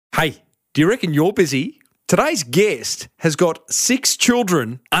Hey, do you reckon you're busy? Today's guest has got 6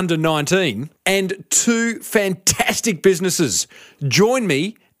 children under 19 and 2 fantastic businesses. Join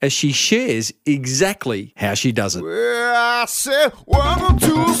me as she shares exactly how she does it. Well, I said, welcome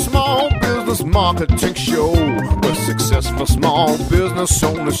to a small business marketing show where successful small business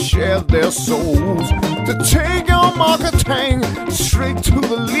owners share their souls to take your marketing straight to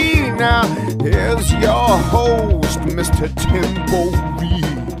the lead. Now, here's your host, Mr. Timbo Reed.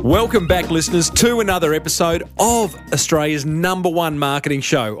 Welcome back, listeners, to another episode of Australia's #1 marketing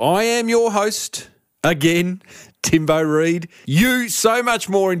show. I am your host, again, Timbo Reed. You, so much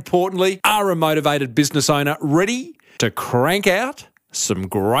more importantly, are a motivated business owner ready to crank out some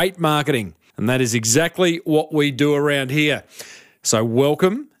great marketing. And that is exactly what we do around here. So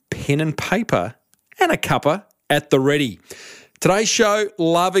welcome, pen and paper, and a cuppa at the ready. Today's show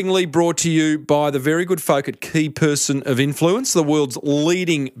lovingly brought to you by the very good folk at Key Person of Influence, the world's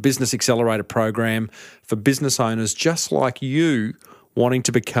leading business accelerator program for business owners just like you wanting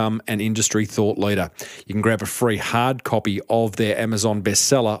to become an industry thought leader. You can grab a free hard copy of their Amazon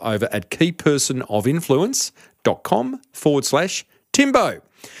bestseller over at keypersonofinfluence.com/Timbo.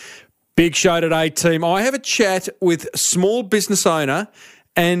 Big show today, team. I have a chat with small business owner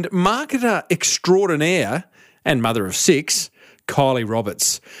and marketer extraordinaire and mother of 6, Kylie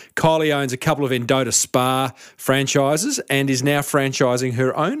Roberts. Kylie owns a couple of Endota Spa franchises and is now franchising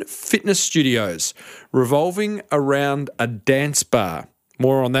her own fitness studios, revolving around a dance bar.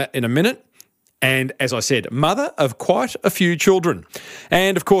 More on that in a minute. And as I said, mother of quite a few children.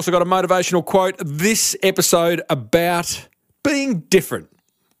 And of course, I got a motivational quote this episode about being different.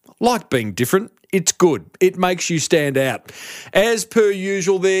 Like being different. It's good. It makes you stand out. As per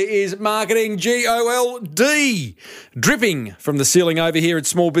usual, there is marketing GOLD dripping from the ceiling over here at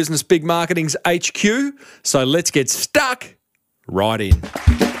Small Business Big Marketing's HQ. So let's get stuck right in.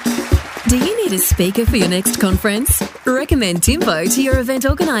 Do you need a speaker for your next conference? Recommend Timbo to your event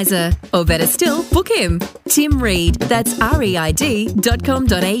organiser. Or better still, book him. Tim Reed, that's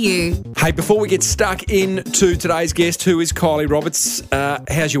reid.com.au. Hey, before we get stuck into today's guest, who is Kylie Roberts,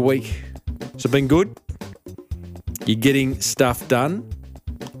 how's your week? Has it been good? You getting stuff done?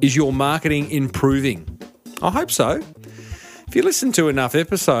 Is your marketing improving? I hope so. If you listen to enough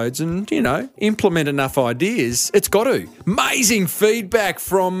episodes and, implement enough ideas, it's got to. Amazing feedback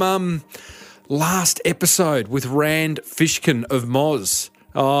from last episode with Rand Fishkin of Moz.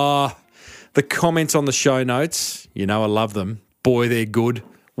 The comments on the show notes, I love them. Boy, they're good.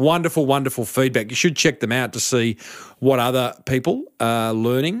 Wonderful, wonderful feedback. You should check them out to see what other people are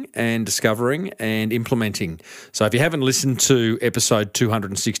learning and discovering and implementing. So if you haven't listened to episode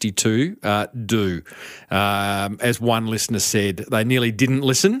 262, do. As one listener said, they nearly didn't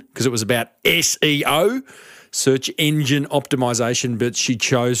listen because it was about SEO, search engine optimization, but she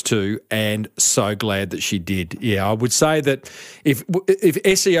chose to, and so glad that she did. Yeah, I would say that if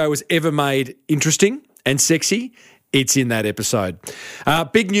SEO was ever made interesting and sexy, it's in that episode.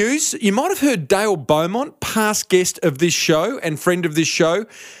 Big news. You might have heard Dale Beaumont, past guest of this show and friend of this show.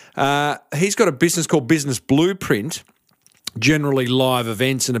 He's got a business called Business Blueprint, generally live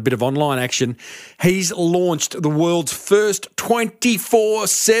events and a bit of online action. He's launched the world's first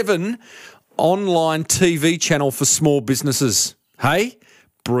 24/7 online TV channel for small businesses. Hey,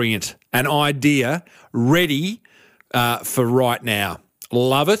 brilliant. An idea ready for right now.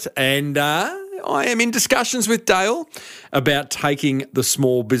 Love it. And I am in discussions with Dale about taking the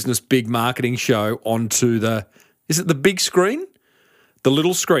Small Business Big Marketing Show onto is it the big screen? The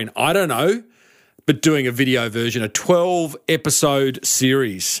little screen? I don't know. But doing a video version, a 12-episode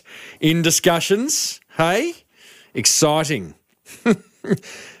series. In discussions, hey? Exciting.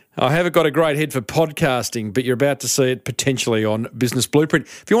 I haven't got a great head for podcasting, but you're about to see it potentially on Business Blueprint.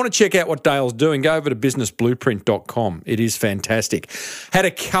 If you want to check out what Dale's doing, go over to businessblueprint.com. It is fantastic. Had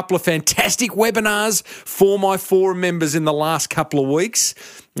a couple of fantastic webinars for my forum members in the last couple of weeks.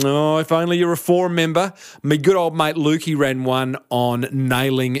 Oh, if only you're a forum member. My good old mate Lukey ran one on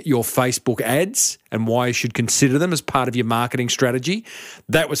nailing your Facebook ads and why you should consider them as part of your marketing strategy.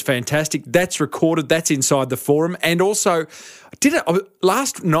 That was fantastic. That's recorded. That's inside the forum. And also,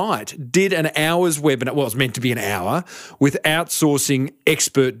 last night did an hour's webinar. Well, it was meant to be an hour with outsourcing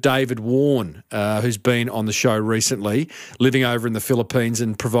expert David Warren, who's been on the show recently, living over in the Philippines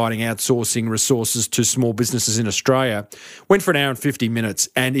and providing outsourcing resources to small businesses in Australia. Went for an hour and 50 minutes.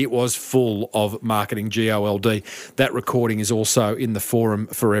 And it was full of marketing GOLD. That recording is also in the forum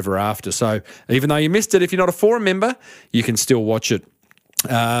forever after. So even though you missed it, if you're not a forum member, you can still watch it.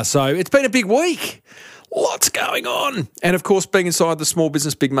 So it's been a big week. Lots going on. And, of course, being inside the Small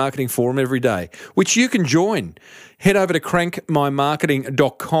Business Big Marketing Forum every day, which you can join. Head over to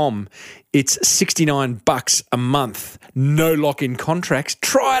crankmymarketing.com. It's $69 a month. No lock-in contracts.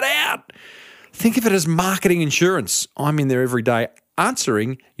 Try it out. Think of it as marketing insurance. I'm in there every day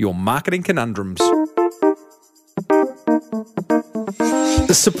answering your marketing conundrums.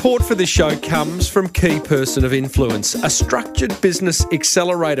 The support for this show comes from Key Person of Influence, a structured business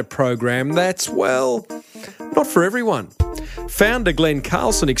accelerator program that's, well, not for everyone. Founder Glenn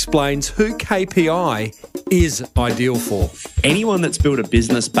Carlson explains who KPI is ideal for. Anyone that's built a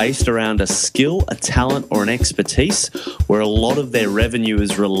business based around a skill, a talent, or an expertise, where a lot of their revenue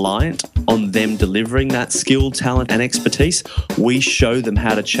is reliant on them delivering that skill, talent, and expertise, we show them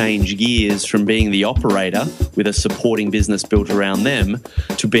how to change gears from being the operator with a supporting business built around them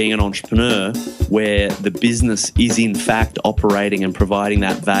to being an entrepreneur where the business is in fact operating and providing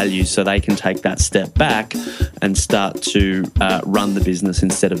that value so they can take that step back and start to run the business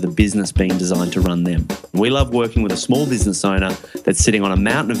instead of the business being designed to run them. We love working with a small business owner that's sitting on a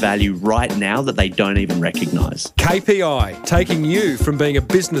mountain of value right now that they don't even recognise. KPI, taking you from being a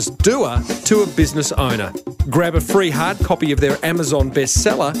business doer to a business owner. Grab a free hard copy of their Amazon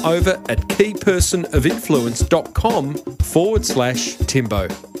bestseller over at keypersonofinfluence.com/Timbo.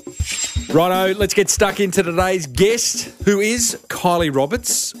 Righto, let's get stuck into today's guest, who is Kylie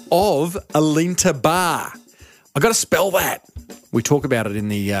Roberts of Aleenta Barre. I got to spell that. We talk about it in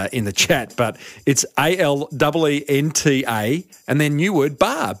the chat, but it's ALEENTA and then new word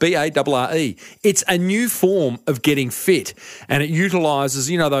bar, BARRE. It's a new form of getting fit, and it utilises,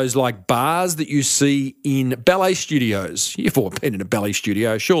 those like bars that you see in ballet studios. You've all been in a ballet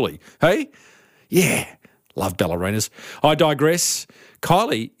studio, surely. Hey? Yeah, love ballerinas. I digress.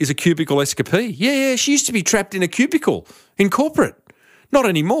 Kylie is a cubicle escapee. Yeah, she used to be trapped in a cubicle in corporate. Not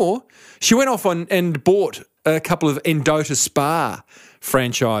anymore. She went off and bought a couple of Endota Spa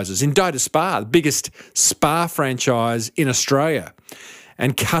franchises. Endota Spa, the biggest spa franchise in Australia,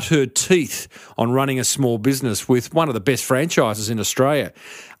 and cut her teeth on running a small business with one of the best franchises in Australia.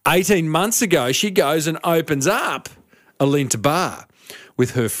 18 months ago, she goes and opens up Aleenta Barre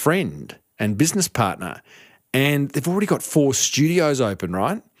with her friend and business partner, and they've already got 4 studios open,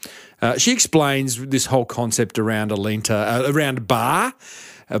 right? She explains this whole concept around around bar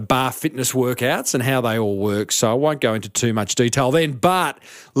fitness workouts and how they all work. So I won't go into too much detail then, but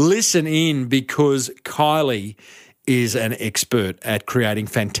listen in because Kylie is an expert at creating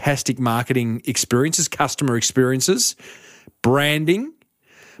fantastic marketing experiences, customer experiences, branding,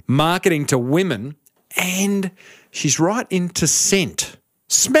 marketing to women, and she's right into scent,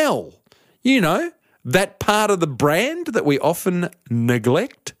 smell, that part of the brand that we often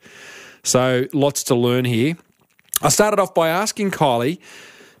neglect. So lots to learn here. I started off by asking Kylie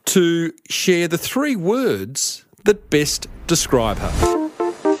to share the 3 words that best describe her.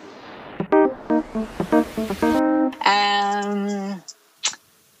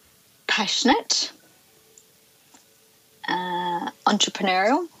 Passionate,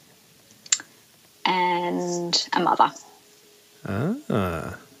 entrepreneurial, and a mother.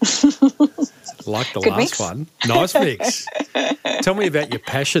 Like the Good last mix. one. Nice mix. Tell me about your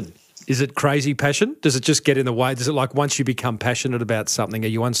passion. Is it crazy passion? Does it just get in the way? Does it once you become passionate about something, are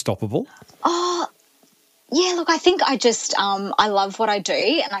you unstoppable? Oh, yeah, look, I think I just, I love what I do,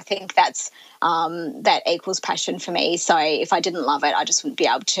 and I think that equals passion for me. So if I didn't love it, I just wouldn't be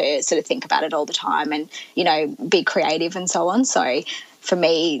able to sort of think about it all the time and, be creative and so on. So for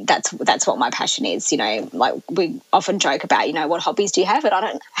me, that's what my passion is. Like we often joke about, what hobbies do you have? But I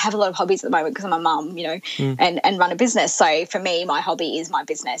don't have a lot of hobbies at the moment because I'm a mum, and run a business. So for me, my hobby is my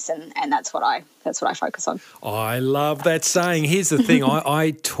business, and that's what I focus on. I love that saying. Here's the thing.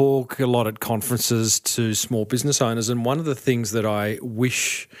 I talk a lot at conferences to small business owners, and one of the things that I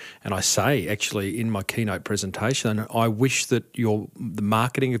wish, and I say actually in my keynote presentation, I wish that the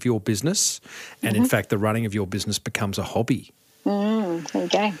marketing of your business and in fact the running of your business becomes a hobby. There you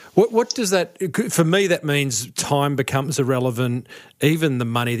go. What does that, for me, that means time becomes irrelevant. Even the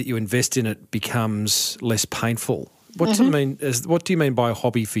money that you invest in it becomes less painful. What do you mean by a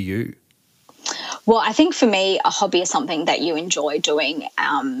hobby for you? Well, I think for me, a hobby is something that you enjoy doing,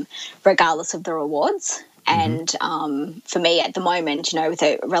 regardless of the rewards. And for me at the moment, with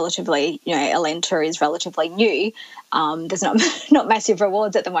a relatively, Aleenta is relatively new. There's not massive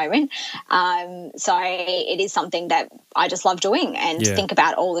rewards at the moment. So it is something that I just love doing and think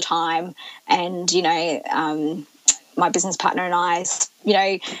about all the time. And, my business partner and I, you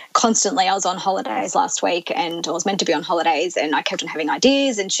know, constantly. I was on holidays last week, and I was meant to be on holidays, and I kept on having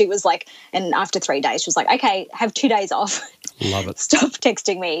ideas. And she was like, and after 3 days, she was like, "Okay, have 2 days off. Love it. Stop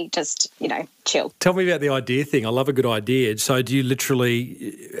texting me. Just, you know, chill." Tell me about the idea thing. I love a good idea. So do you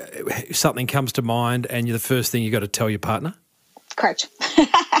literally, something comes to mind and you're the first thing you got to tell your partner? Correct.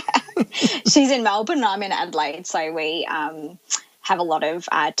 She's in Melbourne and I'm in Adelaide, so we have a lot of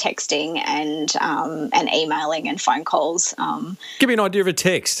texting and emailing and phone calls. Give me an idea of a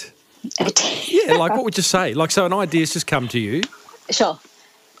text. Yeah, like what would you say? Like, so an idea's just come to you. Sure.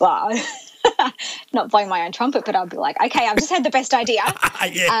 Well, not blowing my own trumpet, but I'd be like, okay, I've just had the best idea.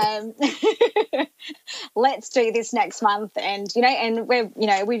 Let's do this next month. And, you know, and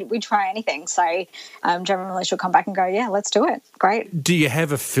we try anything. So generally she'll come back and go, yeah, let's do it. Great. Do you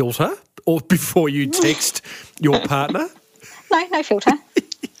have a filter or before you text your partner? No filter.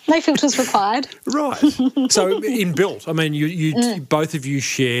 No filters required. Right. So inbuilt, I mean, you both of you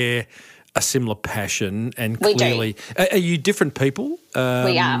share a similar passion, and clearly, are you different people?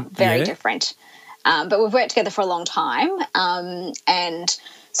 We are very different, but we've worked together for a long time, and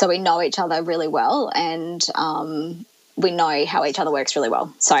so we know each other really well, and we know how each other works really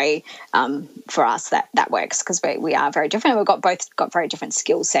well. So for us, that works because we are very different. We've both got very different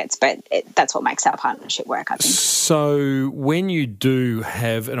skill sets, but that's what makes our partnership work, I think. So when you do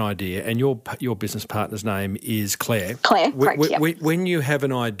have an idea, and your business partner's name is Claire. Claire, correct, yep. When you have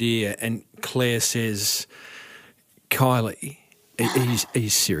an idea and Claire says, "Kylie, are you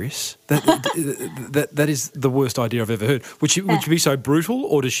serious? That is the worst idea I've ever heard." Would she be so brutal,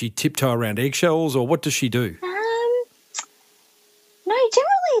 or does she tiptoe around eggshells, or what does she do? No,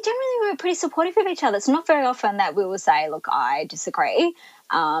 generally we're pretty supportive of each other. It's not very often that we will say, "Look, I disagree,"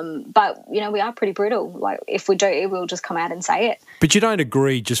 but you know, we are pretty brutal. Like if we do, we'll just come out and say it. But you don't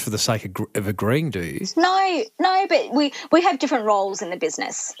agree just for the sake of agreeing, do you? No, but we have different roles in the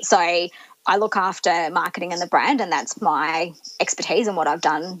business. So I look after marketing and the brand, and that's my expertise and what I've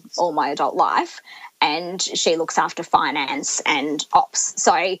done all my adult life. And she looks after finance and ops.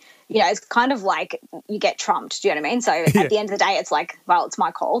 So, you know, it's kind of like you get trumped. Do you know what I mean? So at the end of the day, it's like, well, it's my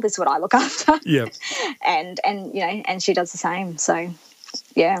call. This is what I look after. Yeah. and you know, and she does the same. So,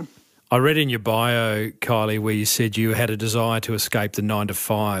 yeah. I read in your bio, Kylie, where you said you had a desire to escape the 9 to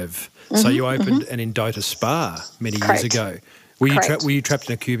 5. So you opened an Aleenta Spa many years ago. Were you trapped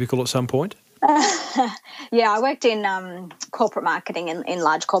in a cubicle at some point? Yeah, I worked in corporate marketing in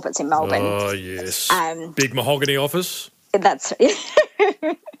large corporates in Melbourne. Oh, yes. Big mahogany office? That's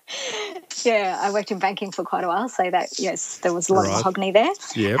yeah, I worked in banking for quite a while, so that, yes, there was a lot of mahogany there.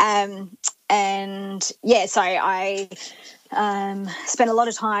 Yep. And, yeah, so I spent a lot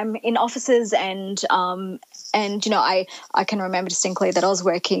of time in offices and you know, I can remember distinctly that I was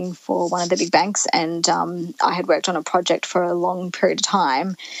working for one of the big banks, and I had worked on a project for a long period of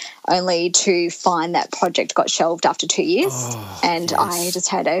time, only to find that project got shelved after 2 years. And I just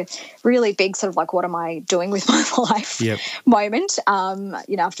had a really big sort of like, what am I doing with my life moment,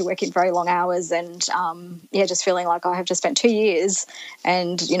 you know, after working very long hours and, just feeling like I have just spent 2 years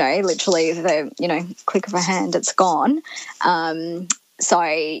and, you know, literally the, you know, click of a hand, it's gone. So,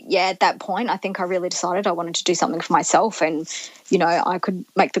 yeah, at that point, I think I really decided I wanted to do something for myself, and, you know, I could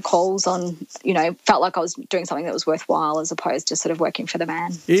make the calls on, you know, felt like I was doing something that was worthwhile as opposed to sort of working for the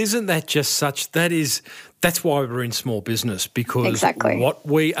man. Isn't that just that's why we're in small business, because what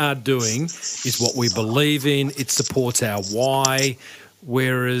we are doing is what we believe in. It supports our why.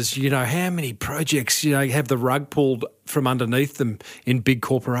 Whereas, you know, how many projects, you know, have the rug pulled from underneath them in big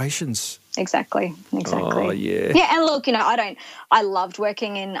corporations? Exactly. Oh, yeah. Yeah, and look, you know, I loved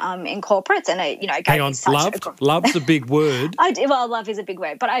working in corporates, and it, you know, hang on, love's a big word. Love is a big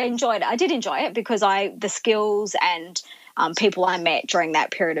word, but I enjoyed it. I did enjoy it because the skills and people I met during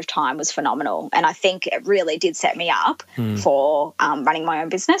that period of time was phenomenal, and I think it really did set me up for running my own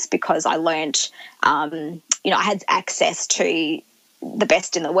business, because I learnt, you know, I had access to the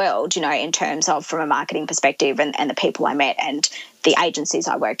best in the world, you know, in terms of from a marketing perspective and the people I met and the agencies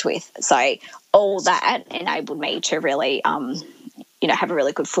I worked with. So all that enabled me to really, you know, have a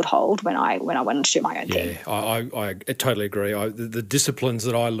really good foothold when I went to do my own thing. Yeah, I totally agree. The disciplines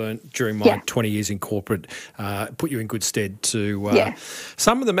that I learnt during my 20 years in corporate put you in good stead to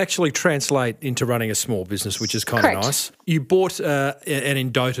some of them actually translate into running a small business, which is kind of nice. You bought an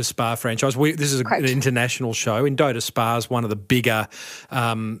Aleenta Spa franchise. This is an international show. Aleenta Spa is one of the bigger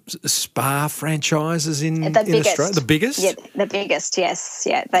spa franchises in Australia. The biggest? Yeah, the biggest, yes.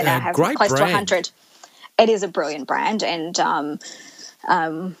 Yeah, they now have close to 100. It is a brilliant brand, and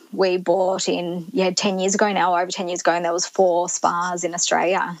we bought in 10 years ago now, over 10 years ago, and there was 4 spas in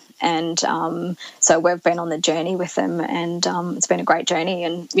Australia. And so we've been on the journey with them, and it's been a great journey.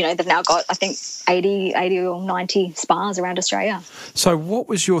 And, they've now got, I think, 80 or 90 spas around Australia. So what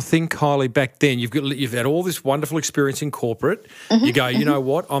was your thing, Kylie, back then? You've had all this wonderful experience in corporate. You go, you know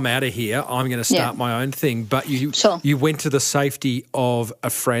what, I'm out of here. I'm going to start my own thing. But you went to the safety of a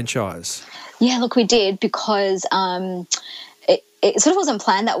franchise. Yeah, look, we did, because it sort of wasn't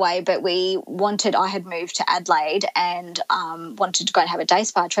planned that way, but I had moved to Adelaide and wanted to go and have a day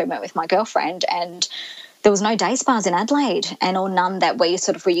spa treatment with my girlfriend, and there was no day spas in Adelaide, or none that we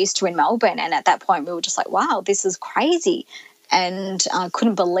sort of were used to in Melbourne. And at that point we were just like, wow, this is crazy. And I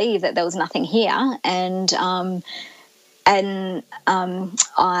couldn't believe that there was nothing here. And it's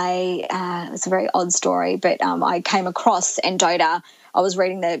a very odd story, but I came across Endota. I was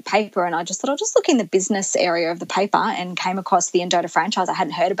reading the paper and I just thought I'll just look in the business area of the paper, and came across the Endota franchise. I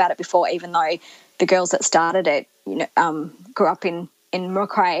hadn't heard about it before, even though the girls that started it grew up in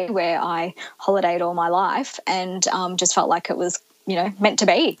Macrae, where I holidayed all my life, and just felt like it was meant to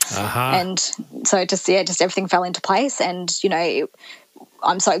be. And so just everything fell into place. And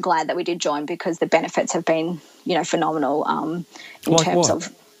I'm so glad that we did join, because the benefits have been phenomenal in terms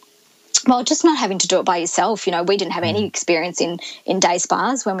of, well, just not having to do it by yourself. We didn't have any experience in day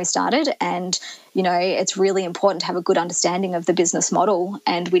spas when we started, and it's really important to have a good understanding of the business model,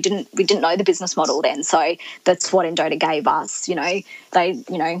 and we didn't know the business model then. So that's what Endota gave us. They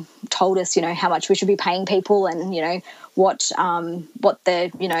told us how much we should be paying people, and what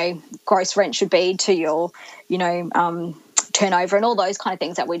the gross rent should be to your turnover, and all those kind of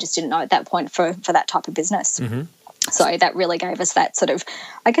things that we just didn't know at that point for that type of business. So that really gave us that sort of,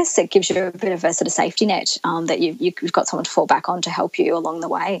 I guess it gives you a bit of a sort of safety net, that you've got someone to fall back on to help you along the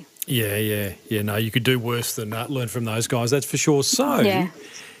way. Yeah. No, you could do worse than learn from those guys, that's for sure. So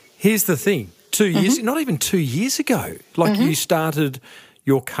here's the thing. 2 years, not even 2 years ago, you started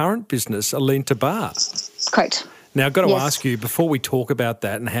your current business, Aleenta Barre. Correct. Now, I've got to ask you, before we talk about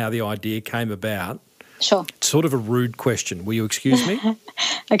that and how the idea came about, sure, it's sort of a rude question. Will you excuse me?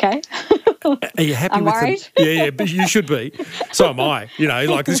 Okay. Are you happy I'm with worried. Yeah, but you should be. So am I.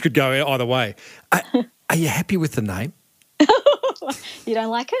 This could go either way. Are you happy with the name? You don't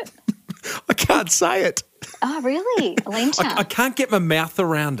like it? I can't say it. Oh, really? Aleenta? I can't get my mouth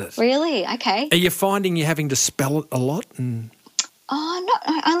around it. Really? Okay. Are you finding you're having to spell it a lot? Oh,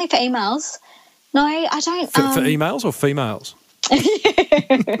 not only for emails. No, I don't. For emails or females?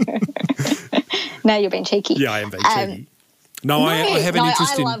 No, you're being cheeky. Yeah, I am being cheeky. I have an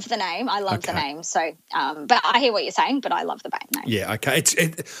interest in... I love the name. I love the name. So, but I hear what you're saying, but I love the name. Yeah, okay.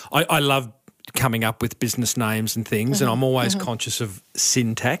 I love coming up with business names and things, and I'm always conscious of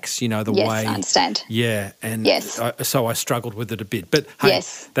syntax, the way... Yes, I understand. Yeah, and so I struggled with it a bit. But, hey,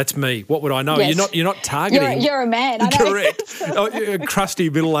 that's me. What would I know? Yes. You're not targeting... You're a man, I know. Correct. You're a crusty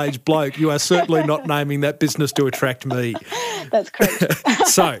middle-aged bloke. You are certainly not naming that business to attract me. That's correct.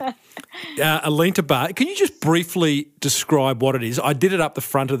 So... Aleenta Barre, can you just briefly describe what it is? I did it up the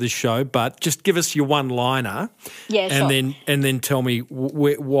front of the show, but just give us your one-liner. Yeah, sure. And then tell me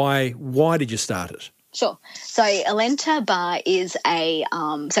why did you start it? Sure. So Aleenta Barre is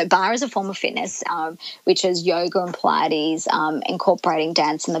Barre is a form of fitness, which is yoga and Pilates, incorporating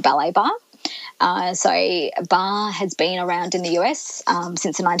dance and the ballet bar. So Barre has been around in the US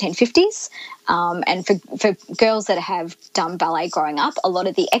since the 1950s. And for girls that have done ballet growing up, a lot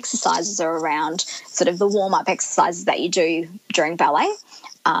of the exercises are around sort of the warm-up exercises that you do during ballet.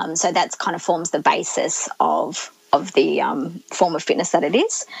 So that's kind of forms the basis of the form of fitness that it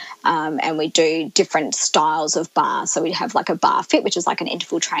is. And we do different styles of barre. So we have like a barre fit, which is like an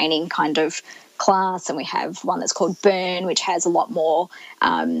interval training kind of class. And we have one that's called burn, which has a lot more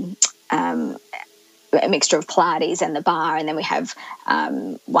a mixture of Pilates and the barre, and then we have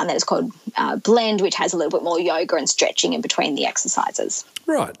one that is called blend, which has a little bit more yoga and stretching in between the exercises.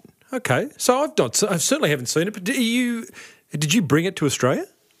 Right. Okay. So I certainly haven't seen it, but did you bring it to Australia?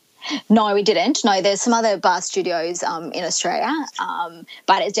 No, we didn't. No, there's some other bar studios in Australia,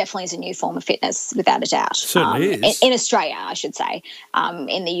 but it definitely is a new form of fitness, without a doubt. Certainly is. In Australia, I should say.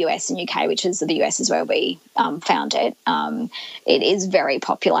 In the US and UK, which is the US is where we found it. It is very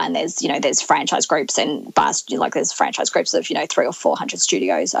popular, and there's franchise groups and bars, there's franchise groups of 300 or 400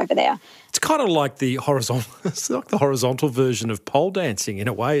 studios over there. It's kind of like the horizontal version of pole dancing in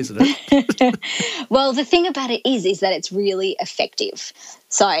a way, isn't it? Well, the thing about it is that it's really effective.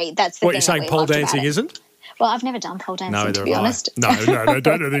 So that's the thing. What, you're saying pole dancing isn't? Well, I've never done pole dancing, No, to be honest. No, I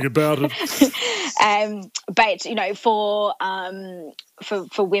don't know anything about it. But you know, for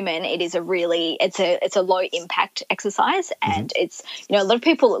women, it is it's a low impact exercise, and it's, you know, a lot of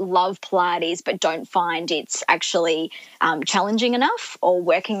people love Pilates but don't find it's actually challenging enough or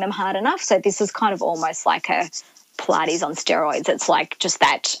working them hard enough. So this is kind of almost like a Pilates on steroids. It's like just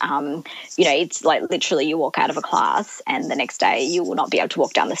that, you know, it's like literally you walk out of a class and the next day you will not be able to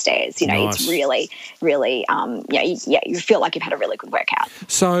walk down the stairs. You know, Nice. It's really, really, you feel like you've had a really good workout.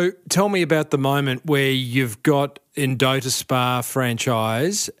 So tell me about the moment where you've got Endota Spa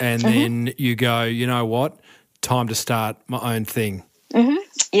franchise and then you go, you know what, time to start my own thing.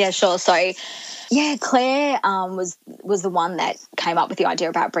 Yeah, sure. So, yeah, Claire was the one that came up with the idea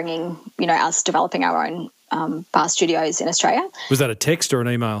about bringing, you know, us developing our own bar studios in Australia. Was that a text or an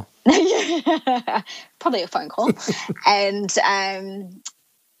email? Probably a phone call. And, and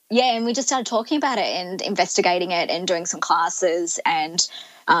we just started talking about it and investigating it and doing some classes and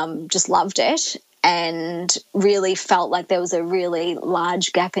just loved it. And really felt like there was a really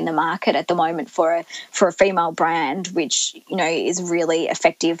large gap in the market at the moment for a female brand, which, you know, is really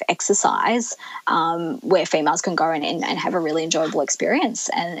effective exercise where females can go and have a really enjoyable experience.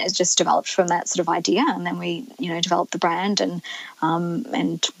 And it's just developed from that sort of idea. And then we, you know, developed the brand and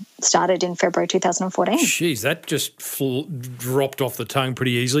started in February 2014. Jeez, that just dropped off the tongue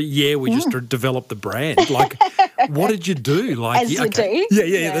pretty easily. Yeah, we just developed the brand. Like, what did you do? Like, As you do.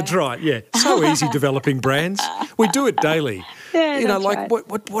 Yeah, that's right. Yeah, so easy developing brands. We do it daily. Yeah, you know, that's like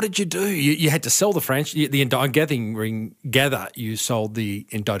right. what did you do? You had to sell the franchise. Gather you sold the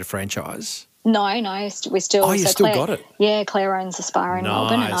Endota franchise. No, we still. Oh, you still got it? Yeah, Claire owns a spa in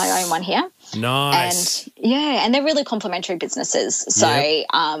Melbourne and I own one here. Nice. And they're really complementary businesses. So,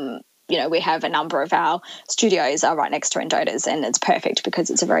 you know, we have a number of our studios are right next to Endota's, and it's perfect because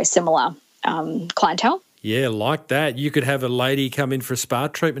it's a very similar clientele. Yeah, like that. You could have a lady come in for a spa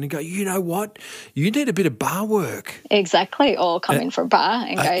treatment and go, you know what? You need a bit of bar work. Exactly. Or come in for a bar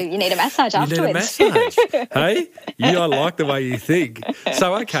and go, you need a massage afterwards. You need a massage. Hey? I like the way you think.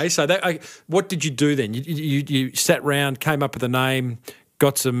 So, okay. So, what did you do then? You sat round, came up with a name,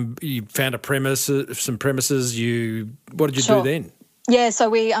 you found some premises. What did you do then? Yeah,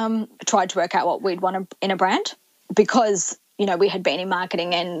 so we tried to work out what we'd want in a brand because, you know, we had been in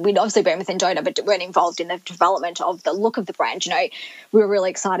marketing and we'd obviously been with Endota but weren't involved in the development of the look of the brand. You know, we were really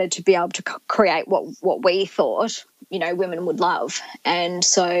excited to be able to create what we thought, you know, women would love. And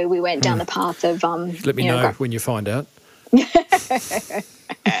so we went down the path of... Let me know when you find out. We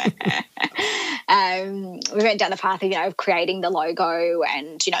went down the path of, you know, of creating the logo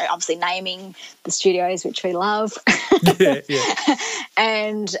and, you know, obviously naming the studios, which we love. Yeah.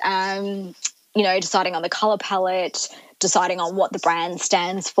 And, you know, deciding on the colour palette, deciding on what the brand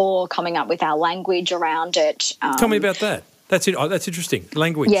stands for, coming up with our language around it. Tell me about that. That's interesting.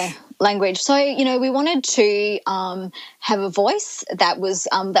 Language. Yeah, language. So, you know, we wanted to have a voice that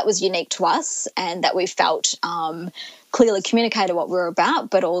was unique to us and that we felt clearly communicated what we were about,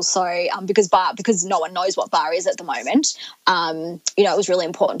 but also because no one knows what bar is at the moment, you know, it was really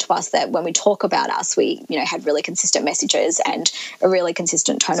important to us that when we talk about us, we, you know, had really consistent messages and a really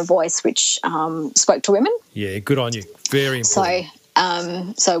consistent tone of voice, which spoke to women. Yeah, good on you. Very important.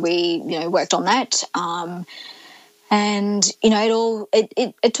 So we, you know, worked on that. And, you know,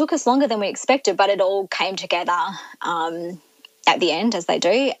 it took us longer than we expected, but it all came together at the end, as they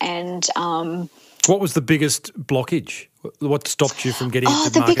do. And what was the biggest blockage? What stopped you from getting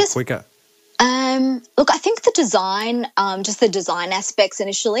into market quicker? Look, I think the design, just the design aspects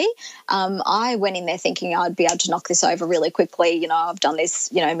initially. I went in there thinking I'd be able to knock this over really quickly. You know, I've done this,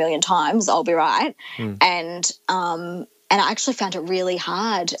 you know, a million times. I'll be right. And I actually found it really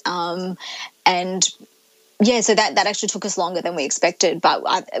hard. And yeah, so that actually took us longer than we expected. But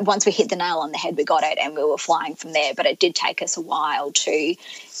once we hit the nail on the head, we got it and we were flying from there. But it did take us a while to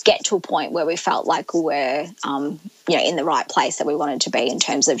get to a point where we felt like we were, you know, in the right place that we wanted to be in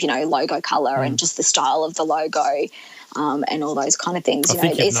terms of, you know, logo colour and just the style of the logo and all those kind of things. I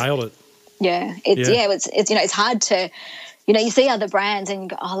think you've nailed it. Yeah, it's you know, it's hard to, you know, you see other brands and you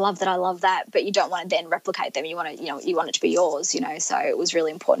go, oh, I love that, but you don't want to then replicate them. You want to, you know, you want it to be yours, you know. So it was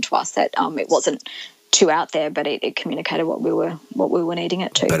really important to us that it wasn't too out there, but it communicated what we were needing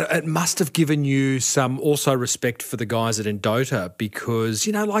it to. But it must have given you some also respect for the guys at Endota because,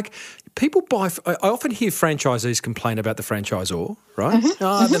 you know, like people I often hear franchisees complain about the franchisor, right?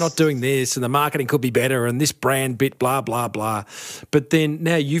 They're not doing this and the marketing could be better and this brand bit, blah, blah, blah. But then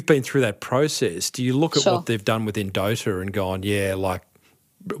now you've been through that process. Do you look at what they've done with Endota and gone, yeah, like,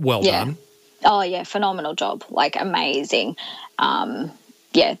 well done? Oh, yeah, phenomenal job, like amazing.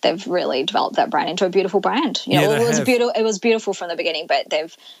 they've really developed that brand into a beautiful brand. You know, Yeah, they have. it was beautiful from the beginning, but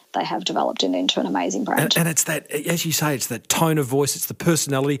they have developed it into an amazing brand. And it's that, as you say, it's that tone of voice, it's the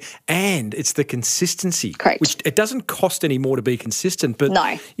personality, and it's the consistency. Correct. Which it doesn't cost any more to be consistent, but,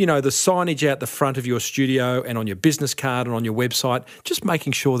 No. you know, the signage out the front of your studio and on your business card and on your website, just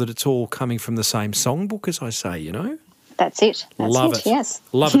making sure that it's all coming from the same songbook, as I say, you know. That's it. Love it. Yes.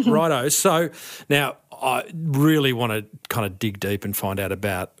 Love it. Righto. So now I really want to kind of dig deep and find out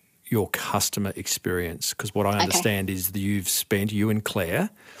about your customer experience, because what I understand is that you and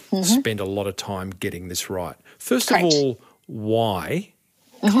Claire spend a lot of time getting this right. First Correct. of all, why?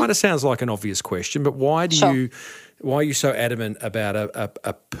 Kind of sounds like an obvious question, but why are you so adamant about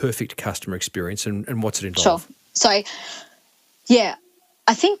a perfect customer experience, and what's it involve? Sure. So, yeah,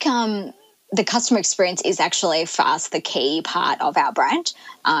 I think the customer experience is actually for us the key part of our brand.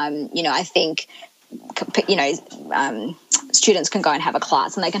 You know, I think, you know, students can go and have a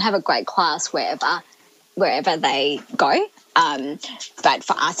class, and they can have a great class wherever they go. But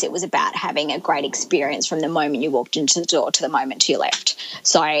for us, it was about having a great experience from the moment you walked into the door to the moment you left.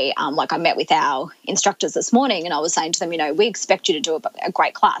 So, like I met with our instructors this morning, and I was saying to them, you know, we expect you to do a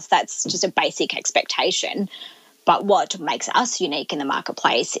great class. That's just a basic expectation. But what makes us unique in the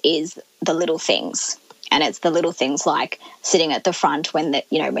marketplace is the little things. And it's the little things like sitting at the front when the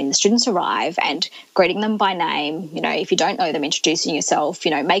students arrive and greeting them by name. You know, if you don't know them, introducing yourself.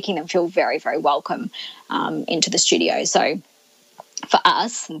 You know, making them feel very, very welcome into the studio. So for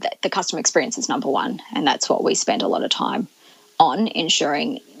us, the customer experience is number one, and that's what we spend a lot of time on,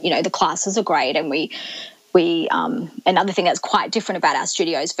 ensuring, you know, the classes are great. And we another thing that's quite different about our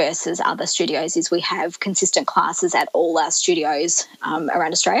studios versus other studios is we have consistent classes at all our studios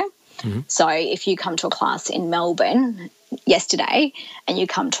around Australia. So if you come to a class in Melbourne yesterday and you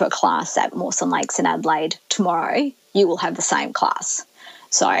come to a class at Mawson Lakes in Adelaide tomorrow, you will have the same class.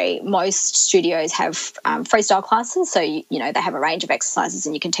 So most studios have freestyle classes, so you know they have a range of exercises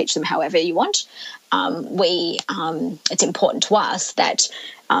and you can teach them however you want. It's important to us that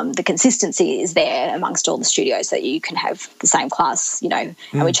the consistency is there amongst all the studios, that you can have the same class, you know,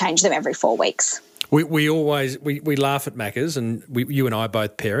 and we change them every 4 weeks. We always laugh at Macca's, and you and I are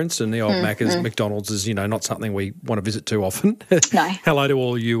both parents, and the old Macca's, McDonald's is, you know, not something we want to visit too often. No. Hello to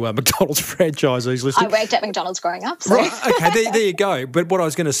all you McDonald's franchisees listening. I worked at McDonald's growing up. So. Right, okay, there you go. But what I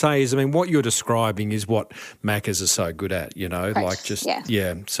was going to say is, I mean, what you're describing is what Macca's are so good at, you know, Correct. like just,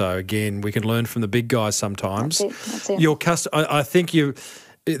 yeah. So again, we can learn from the big guys sometimes. That's it. Your I think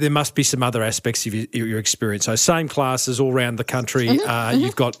there must be some other aspects of your experience. So same classes all around the country.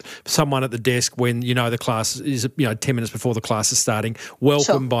 You've got someone at the desk when, you know, the class is, you know, 10 minutes before the class is starting.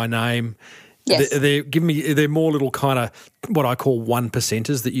 Welcome by name. Yes. They're more little kind of what I call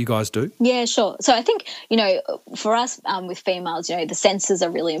 1%ers that you guys do. Yeah, sure. So I think, you know, for us with females, you know, the senses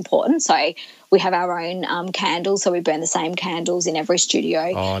are really important. So we have our own candles, so we burn the same candles in every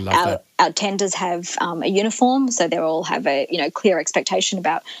studio. Oh, I love that. Our tenders have a uniform, so they all have a, you know, clear expectation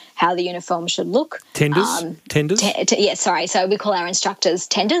about how the uniform should look. Tenders? Tenders? Yeah, sorry. So we call our instructors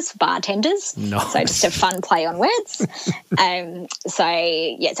tenders, bartenders. Nice. So just a fun play on words. So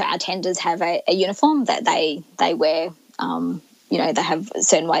our tenders have a uniform that they wear. You know, they have a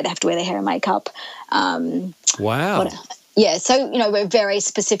certain way they have to wear their hair and makeup. Wow. So, you know, we're very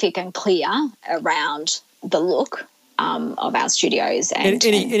specific and clear around the look of our studios. And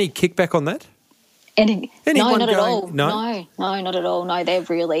any kickback on that? No, not at all. No? No, not at all. No, they're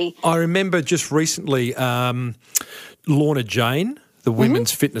really... I remember just recently Lorna Jane, the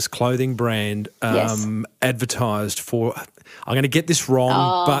women's fitness clothing brand, advertised for... I'm going to get this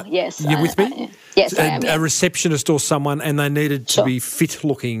wrong, but you with me? Yes, I am. A receptionist or someone, and they needed to be fit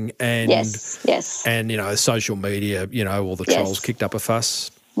looking, and and you know, social media, you know, all the trolls kicked up a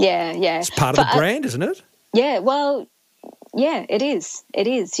fuss. Yeah. It's part of the brand, isn't it? Yeah, well, yeah, it is. It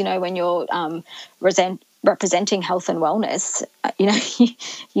is. You know, when you're representing health and wellness, you know,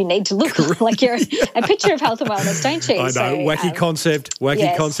 you need to look like you're a picture of health and wellness, don't you? I know. So, wacky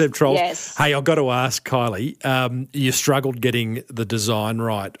concept trolls. Yes. Hey, I've got to ask, Kylie, you struggled getting the design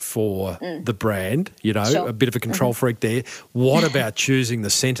right for the brand, you know, a bit of a control freak there. What about choosing the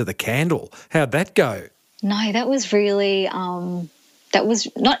scent of the candle? How'd that go? No, that was really... that was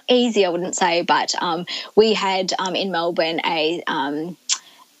not easy, I wouldn't say, but we had in Melbourne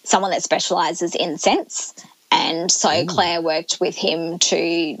someone that specialises in scents, and so Claire worked with him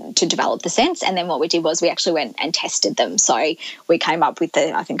to develop the scents, and then what we did was we actually went and tested them. So we came up with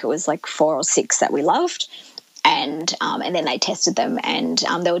I think it was like 4 or 6 that we loved, and then they tested them, and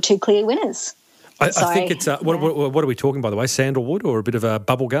there were 2 clear winners. I think it's what are we talking, by the way? Sandalwood or a bit of a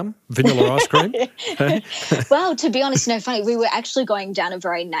bubble gum, vanilla ice cream? Well, to be honest, funny, we were actually going down a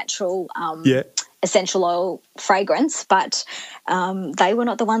very natural essential oil fragrance, but they were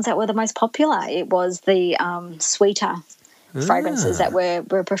not the ones that were the most popular. It was the sweeter fragrances that were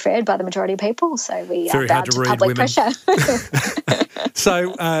preferred by the majority of people. So we bowed to public pressure.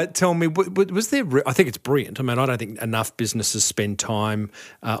 So tell me, was there, I think it's brilliant. I mean, I don't think enough businesses spend time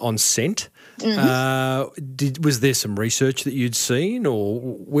on scent. Mm-hmm. Was there some research that you'd seen, or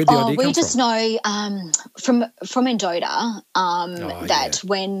where the idea come from? We just know from Endota that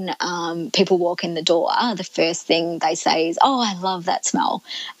when people walk in the door, the first thing they say is, "Oh, I love that smell,"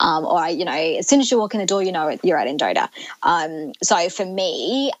 or as soon as you walk in the door, you know you're at Endota. So for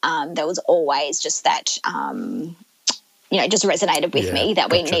me, there was always just that. Just resonated with me that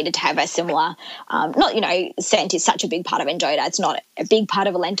we needed to have a similar, scent is such a big part of Endota. It's not a big part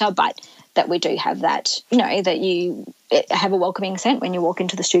of Aleenta, but that we do have that, that you have a welcoming scent when you walk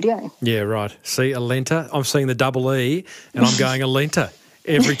into the studio. Yeah, right. See, Aleenta, I'm seeing the double E and I'm going Aleenta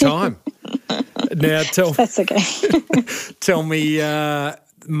every time. Now, That's okay. Tell me,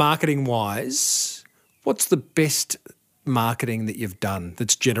 marketing-wise, what's the best marketing that you've done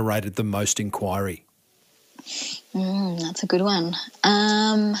that's generated the most inquiry? That's a good one.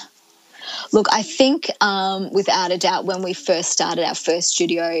 Look, I think without a doubt when we first started our first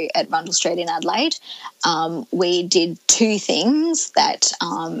studio at Rundle Street in Adelaide, we did two things that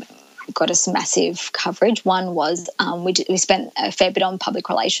got us massive coverage. One was we spent a fair bit on public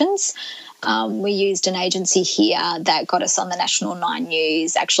relations. We used an agency here that got us on the National 9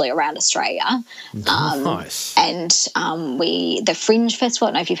 News, actually around Australia. Nice. And the Fringe Festival,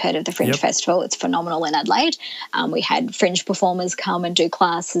 I don't know if you've heard of the Fringe Festival, it's phenomenal in Adelaide. We had Fringe performers come and do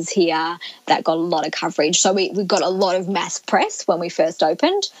classes here that got a lot of coverage. So we got a lot of mass press when we first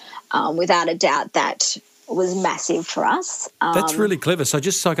opened. Without a doubt, that was massive for us. That's really clever. So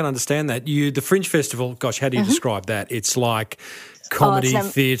just so I can understand that, the Fringe Festival, gosh, how do you describe that? It's like comedy,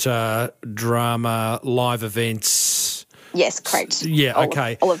 theatre, drama, live events. Yes, correct. Yeah,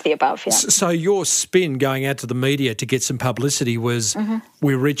 okay. All of the above, yeah. So your spin going out to the media to get some publicity was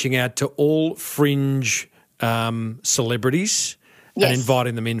we're reaching out to all Fringe celebrities and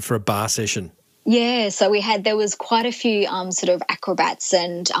inviting them in for a bar session. Yeah, so there was quite a few sort of acrobats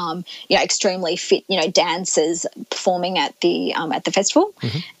and extremely fit dancers performing at the festival,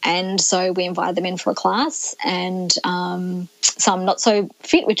 and so we invited them in for a class, and some not so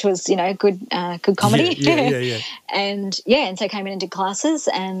fit, which was good comedy. Yeah. and so came in and did classes,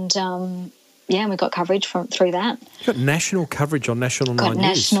 and and we got coverage through that. You got national coverage on National 9 News. Got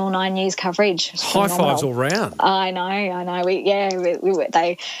National 9 News coverage. High fives all round. I know.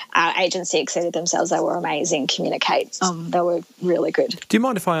 Our agency exceeded themselves. They were amazing. Communicate. They were really good. Do you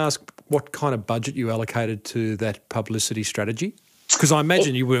mind if I ask what kind of budget you allocated to that publicity strategy? Because I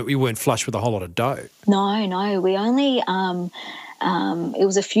imagine you weren't flush with a whole lot of dough. No. We only it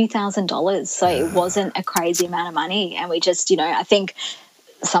was a few $1,000s, so it wasn't a crazy amount of money, and we just I think.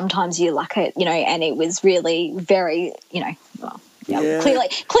 Sometimes you luck it, and it was really very,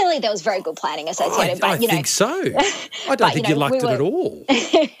 clearly there was very good planning associated. I think so. I don't think you lucked it at all.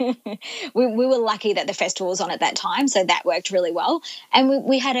 we were lucky that the festival was on at that time, so that worked really well. And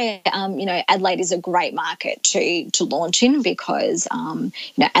we had Adelaide is a great market to launch in because,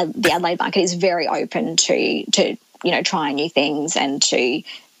 the Adelaide market is very open to trying new things and to,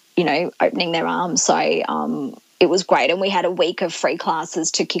 opening their arms. So, it was great, and we had a week of free classes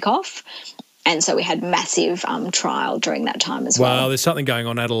to kick off, and so we had massive trial during that time as well. Well, there's something going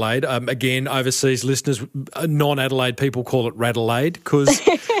on Adelaide. Again, overseas listeners, non-Adelaide people call it Radelaide because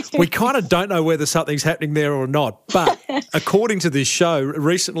we kind of don't know whether something's happening there or not. But according to this show,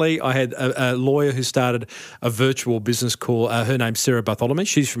 recently I had a lawyer who started a virtual business call. Her name's Sarah Bartholomew.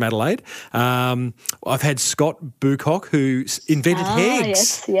 She's from Adelaide. I've had Scott Bucock who invented Hags.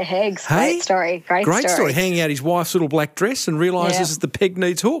 Yes, yeah, Hags. Hey? Great story. Hanging out his wife's little black dress and realises the peg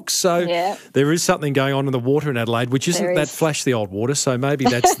needs hooks. So there is something going on in the water in Adelaide, which isn't that flash the old water. So maybe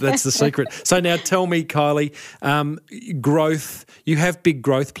that's the secret. So now tell me, Kylie, growth. You have big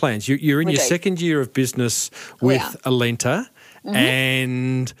growth plans. You're in your second year of business with Aleenta,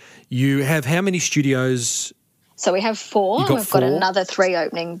 and you have how many studios? So we have 4. We've got another 3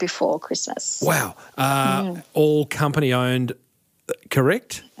 opening before Christmas. Wow. All company owned,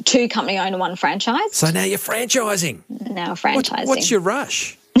 correct? 2 company owned and 1 franchise. So now you're franchising. Now franchising. What's your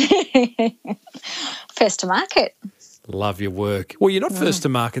rush? First to market. Love your work. Well, you're not first to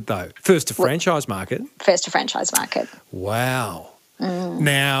market though. First to franchise market. First to franchise market. Wow.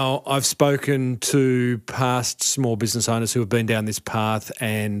 Now, I've spoken to past small business owners who have been down this path,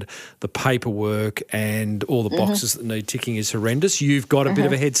 and the paperwork and all the boxes that need ticking is horrendous. You've got a bit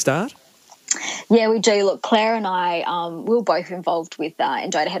of a head start? Yeah, we do. Look, Claire and I, we were both involved with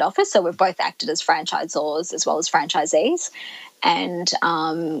Endota Head Office, so we've both acted as franchisors as well as franchisees. And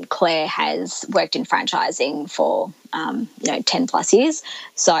Claire has worked in franchising for 10 plus years,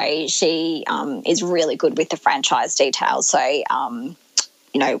 so she is really good with the franchise details. So I'm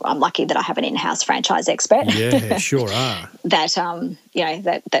lucky that I have an in-house franchise expert. Yeah, sure are.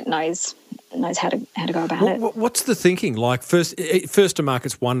 that that knows how to go about it. What's the thinking? Like first to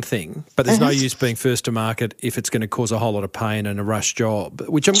market's one thing, but there's no use being first to market if it's going to cause a whole lot of pain and a rush job,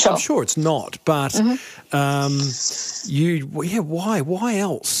 which I'm sure it's not. But why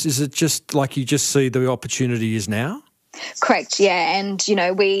else? Is it just like you just see the opportunity is now? Correct. Yeah, and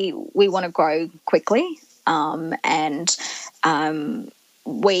we want to grow quickly,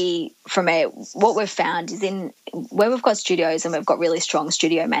 what we've found is in where we've got studios and we've got really strong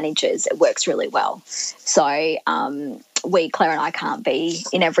studio managers, it works really well. So Claire and I can't be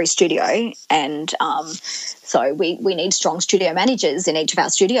in every studio, and so we need strong studio managers in each of our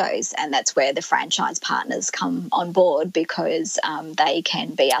studios, and that's where the franchise partners come on board, because they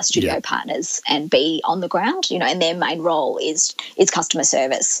can be our studio partners and be on the ground, and their main role is customer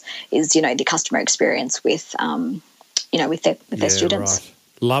service, is the customer experience with with their students. Right.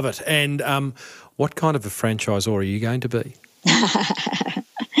 Love it. And what kind of a franchisor are you going to be?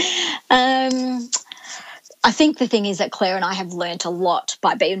 I think the thing is that Claire and I have learnt a lot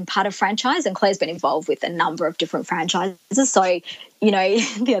by being part of franchise, and Claire's been involved with a number of different franchises. So,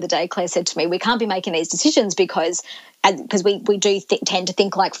 the other day Claire said to me, we can't be making these decisions because we do tend to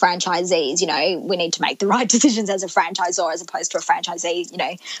think like franchisees. We need to make the right decisions as a franchisor as opposed to a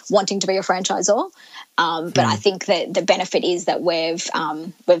franchisee, wanting to be a franchisor. But I think that the benefit is that we've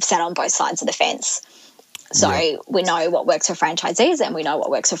sat on both sides of the fence. So we know what works for franchisees and we know what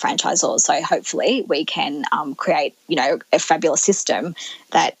works for franchisors. So hopefully we can create, a fabulous system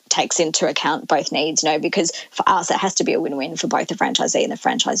that takes into account both needs, because for us it has to be a win-win for both the franchisee and the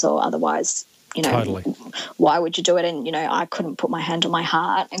franchisor. Otherwise, totally. Why would you do it? And, I couldn't put my hand on my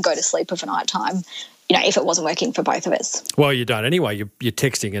heart and go to sleep of a night time, if it wasn't working for both of us. Well, you don't anyway. You're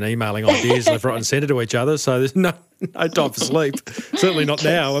texting and emailing ideas left, right and centre to each other, so there's no time for sleep. Certainly not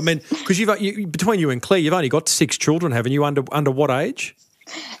now. I mean, because between you and Claire, you've only got 6 children, haven't you? Under what age?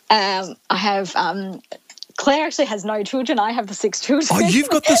 I have Claire actually has no children. I have the 6 children. Oh, you've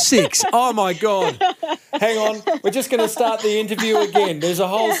got the 6. Oh, my God. Hang on. We're just going to start the interview again. There's a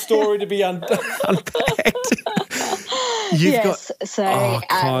whole story to be unpacked.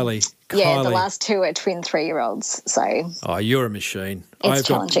 Kylie. Yeah, the last 2 are twin 3-year-olds. So. Oh, you're a machine. It's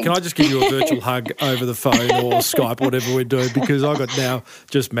challenging. Can I just give you a virtual hug over the phone or Skype, whatever we do, because I've got now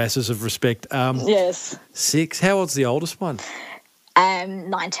just masses of respect. Yes. 6. How old's the oldest one?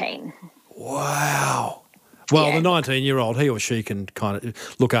 19. Wow. Well, the 19-year-old, he or she can kind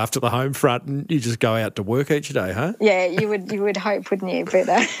of look after the home front, and you just go out to work each day, huh? Yeah, you would hope, wouldn't you? But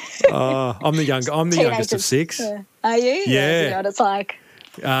I'm the youngest of 6. Yeah. Are you? Yeah. You know what it's like?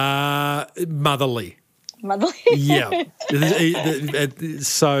 Motherly. Motherly? Yeah. It's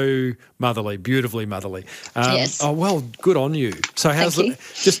so motherly, beautifully motherly. Yes. Oh, well, good on you. So how's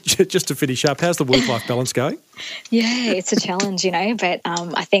just to finish up, how's the work-life balance going? Yeah, it's a challenge, but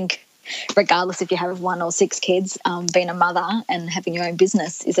I think regardless if you have 1 or 6 kids, being a mother and having your own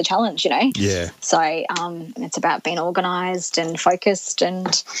business is a challenge, Yeah. So it's about being organised and focused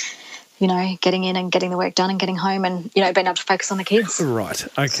and, getting in and getting the work done and getting home and, being able to focus on the kids. Right.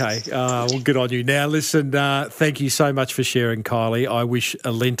 Okay. Well, good on you. Now, listen, thank you so much for sharing, Kylie. I wish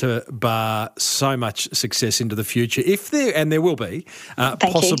Aleenta Barre so much success into the future. If there will be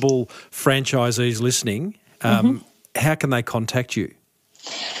possible franchisees listening, how can they contact you?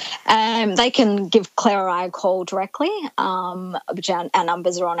 They can give Claire or I a call directly, which our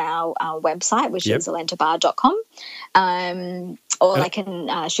numbers are on our website, which is aleentabarre.com. Or they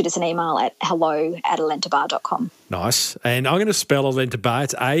can shoot us an email at hello@aleentabarre.com. Nice. And I'm going to spell Aleenta Barre.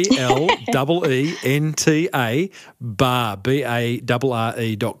 It's ALEENTA Barre,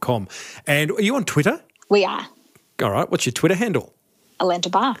 BARRE.com. And are you on Twitter? We are. All right. What's your Twitter handle? Aleenta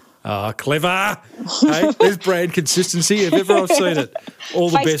Barre. Oh, clever. Hey, there's brand consistency if ever I've seen it.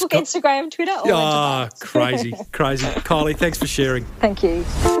 All the Facebook, best. Instagram, Twitter. Oh, crazy. Kylie, thanks for sharing. Thank you.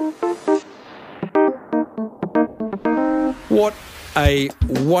 What a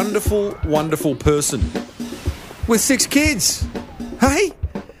wonderful, wonderful person with 6 kids. Hey?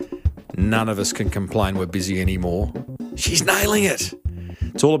 None of us can complain we're busy anymore. She's nailing it.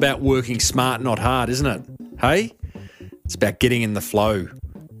 It's all about working smart, not hard, isn't it? Hey? It's about getting in the flow,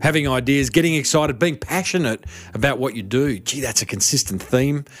 having ideas, getting excited, being passionate about what you do. Gee, that's a consistent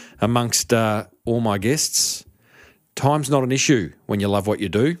theme amongst all my guests. Time's not an issue when you love what you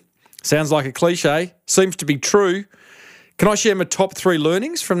do. Sounds like a cliche, seems to be true. Can I share my top 3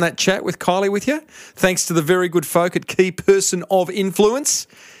 learnings from that chat with Kylie with you? Thanks to the very good folk at Key Person of Influence.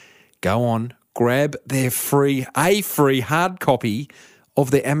 Go on, grab their free hard copy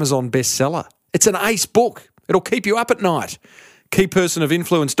of their Amazon bestseller. It's an ace book. It'll keep you up at night.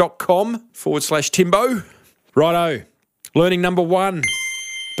 keypersonofinfluence.com/Timbo. Righto. Learning number 1.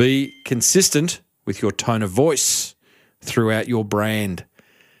 Be consistent with your tone of voice throughout your brand.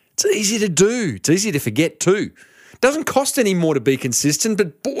 It's easy to do. It's easy to forget too. It doesn't cost any more to be consistent,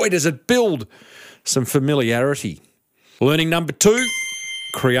 but boy, does it build some familiarity. Learning number 2,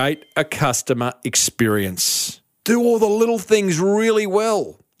 create a customer experience. Do all the little things really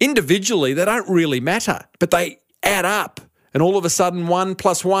well. Individually, they don't really matter, but they add up. And all of a sudden, 1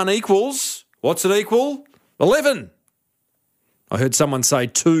 + 1 equals, what's it equal? 11. I heard someone say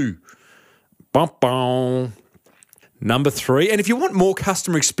 2. Bum, bum. Number 3, and if you want more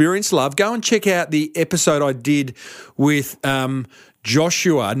customer experience love, go and check out the episode I did with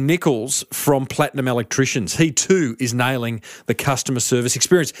Joshua Nichols from Platinum Electricians. He too is nailing the customer service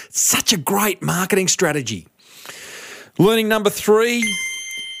experience. Such a great marketing strategy. Learning number 3,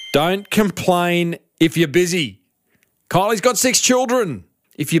 don't complain if you're busy. Kylie's got 6 children.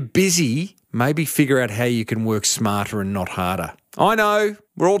 If you're busy, maybe figure out how you can work smarter and not harder. I know,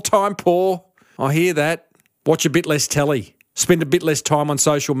 we're all time poor. I hear that. Watch a bit less telly. Spend a bit less time on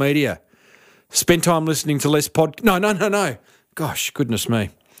social media. Spend time listening to less No. Gosh, goodness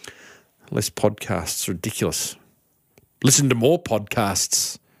me. Less podcasts, ridiculous. Listen to more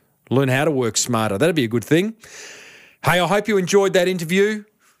podcasts. Learn how to work smarter. That'd be a good thing. Hey, I hope you enjoyed that interview.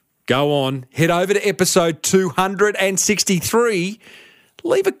 Go on, head over to episode 263.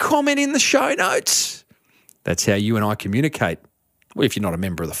 Leave a comment in the show notes. That's how you and I communicate. Well, if you're not a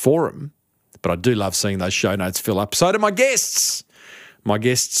member of the forum. But I do love seeing those show notes fill up. So do my guests. My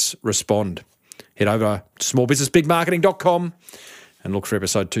guests respond. Head over to smallbusinessbigmarketing.com and look for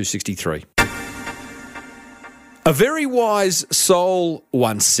episode 263. A very wise soul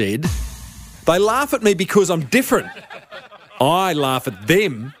once said, "They laugh at me because I'm different. I laugh at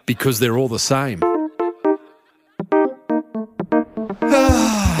them because they're all the same."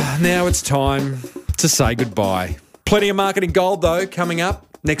 Now it's time to say goodbye. Plenty of marketing gold, though, coming up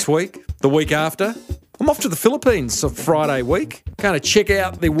next week, the week after. I'm off to the Philippines on Friday week. Going to check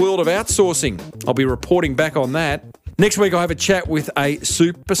out the world of outsourcing. I'll be reporting back on that. Next week, I have a chat with a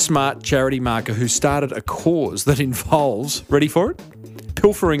super smart charity marketer who started a cause that involves, ready for it?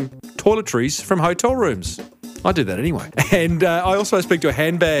 Pilfering toiletries from hotel rooms. I do that anyway. And I also speak to a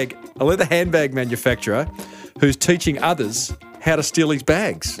leather handbag manufacturer who's teaching others how to steal his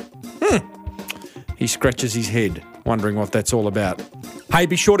bags. He scratches his head, wondering what that's all about. Hey,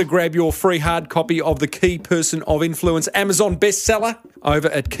 be sure to grab your free hard copy of the Key Person of Influence Amazon bestseller over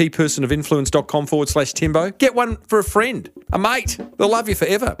at keypersonofinfluence.com/Timbo. Get one for a friend, a mate. They'll love you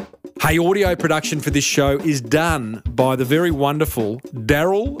forever. Hey, audio production for this show is done by the very wonderful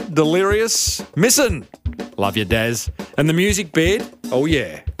Daryl Delirious Misson. Love you, Daz. And the music bed, oh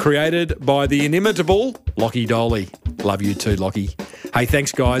yeah, created by the inimitable Lockie Doley. Love you too, Lockie. Hey,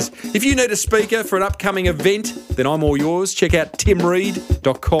 thanks, guys. If you need a speaker for an upcoming event, then I'm all yours. Check out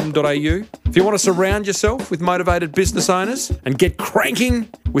timreed.com.au. If you want to surround yourself with motivated business owners and get cranking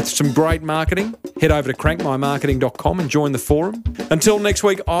with some great marketing, head over to crankmymarketing.com and join the forum. Until next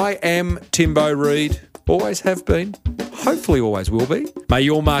week, I am Timbo Reed. Always have been. Hopefully always will be. May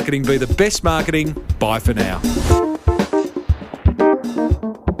your marketing be the best marketing. Bye for now.